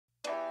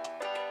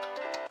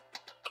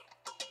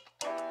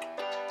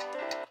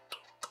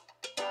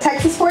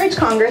Texas 4-H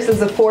Congress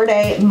is a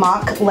 4-day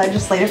mock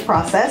legislative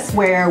process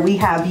where we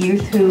have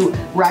youth who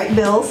write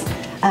bills.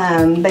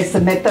 They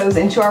submit those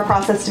into our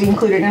process to be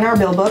included in our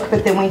bill book,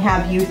 but then we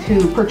have youth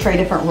who portray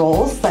different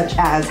roles, such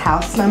as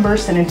House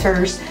members,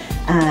 senators,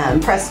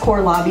 press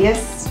corps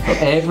lobbyists.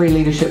 Every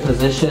leadership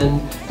position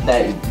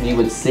that you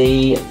would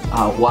see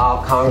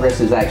while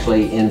Congress is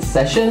actually in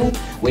session,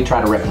 we try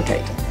to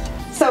replicate.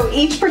 So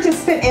each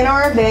participant in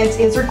our event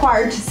is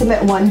required to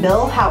submit one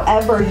bill.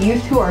 However,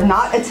 youth who are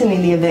not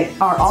attending the event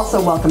are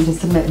also welcome to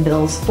submit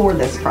bills for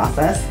this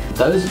process.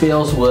 Those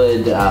bills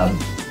would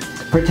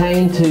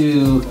pertain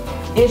to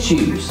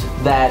issues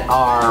that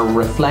are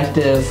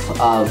reflective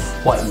of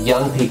what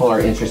young people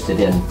are interested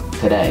in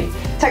today.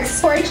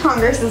 Texas 4-H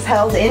Congress is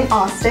held in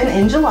Austin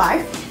in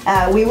July.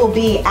 We will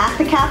be at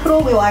the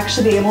Capitol. We will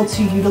actually be able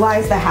to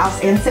utilize the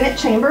House and Senate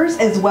chambers,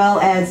 as well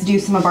as do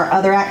some of our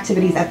other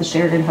activities at the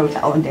Sheraton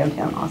Hotel in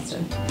downtown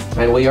Austin.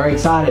 And we are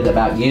excited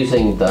about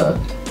using the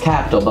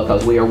Capitol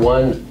because we are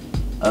one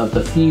of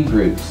the few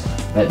groups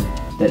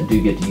that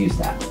do get to use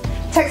that.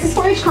 Texas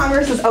 4-H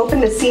Congress is open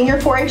to senior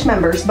 4-H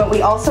members, but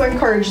we also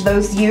encourage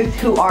those youth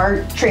who are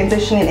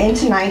transitioning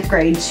into 9th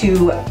grade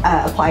to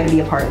apply to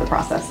be a part of the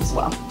process as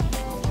well.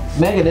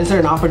 Megan, is there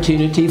an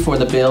opportunity for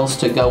the bills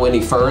to go any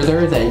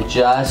further than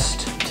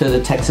just to the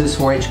Texas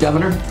 4-H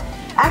governor?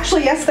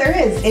 Actually, yes, there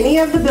is. Any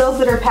of the bills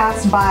that are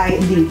passed by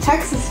the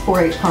Texas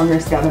 4-H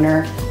Congress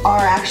governor are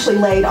actually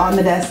laid on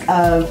the desk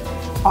of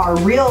our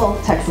real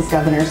Texas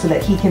governor so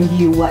that he can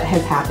view what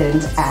has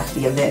happened at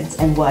the event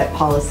and what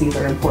policies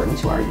are important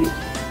to our youth.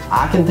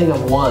 I can think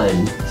of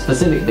one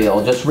specific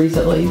bill just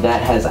recently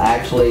that has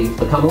actually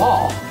become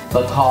law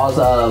because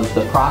of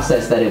the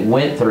process that it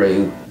went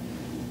through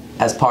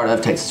as part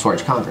of Texas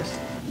 4-H Congress.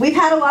 We've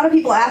had a lot of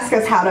people ask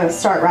us how to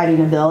start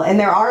writing a bill, and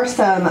there are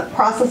some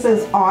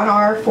processes on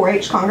our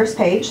 4-H Congress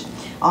page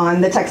on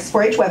the Texas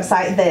 4-H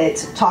website that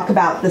talk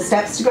about the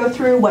steps to go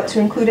through, what to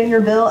include in your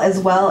bill, as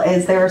well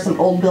as there are some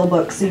old bill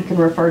books so you can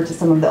refer to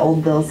some of the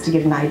old bills to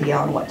get an idea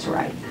on what to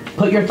write.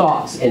 Put your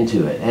thoughts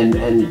into it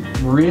and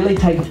really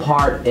take a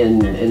part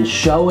in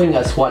showing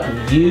us what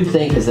you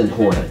think is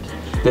important.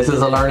 This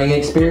is a learning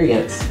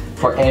experience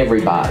for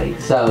everybody.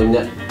 So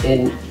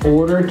in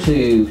order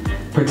to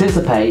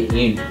participate,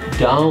 you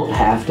don't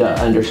have to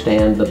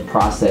understand the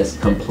process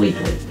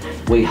completely.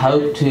 We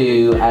hope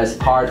to, as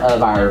part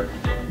of our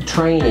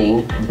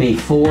training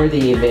before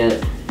the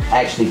event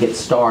actually gets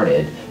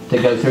started,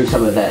 to go through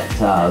some of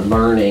that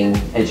learning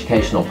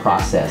educational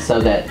process so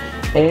that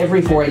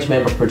every 4-H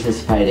member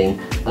participating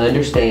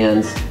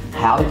understands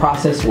how the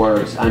process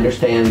works,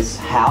 understands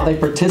how they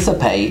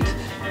participate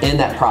in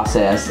that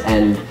process,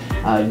 and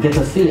gets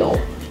a feel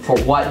for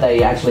what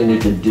they actually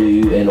need to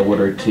do in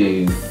order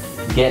to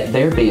get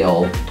their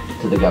bill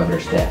to the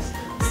governor's desk.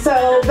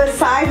 So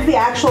besides the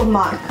actual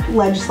mock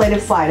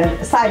legislative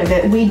side of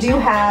it, we do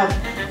have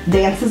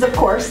dances, of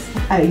course.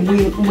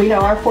 We know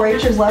our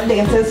 4-Hers love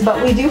dances,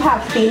 but we do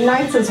have theme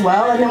nights as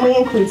well, and then we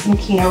include some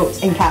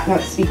keynote and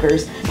capnote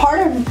speakers.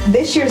 Part of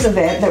this year's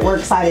event that we're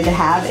excited to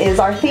have is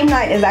our theme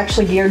night is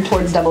actually geared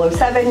towards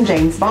 007,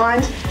 James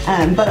Bond,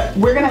 but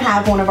we're going to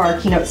have one of our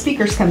keynote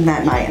speakers come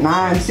that night, and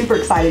I'm super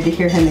excited to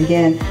hear him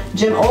again.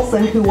 Jim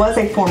Olsen, who was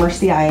a former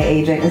CIA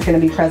agent, is going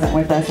to be present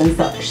with us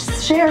and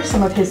share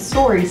some of his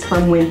stories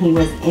from when he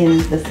was in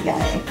the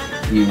CIA.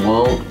 You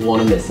won't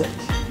want to miss it.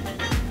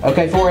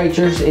 Okay,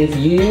 4-Hers, if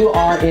you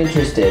are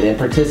interested in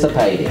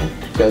participating,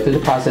 go through the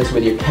process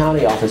with your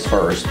county office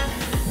first.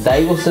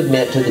 They will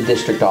submit to the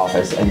district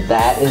office, and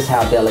that is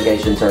how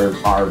delegations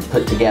are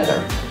put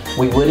together.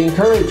 We would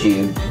encourage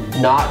you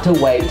not to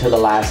wait till the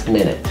last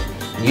minute.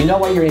 You know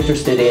what you're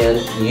interested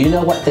in. You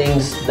know what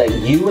things that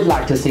you would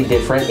like to see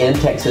different in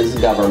Texas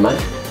government.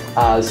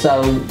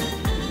 So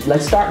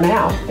let's start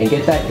now and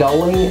get that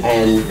going,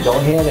 and go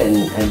ahead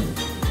and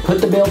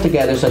put the bill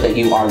together so that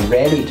you are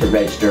ready to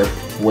register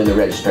when the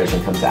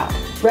registration comes out.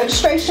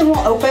 Registration will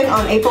open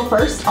on April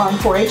 1st on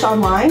 4-H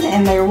Online,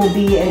 and there will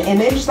be an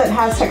image that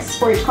has Texas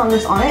 4-H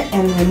Congress on it,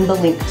 and then the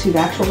link to the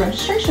actual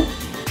registration.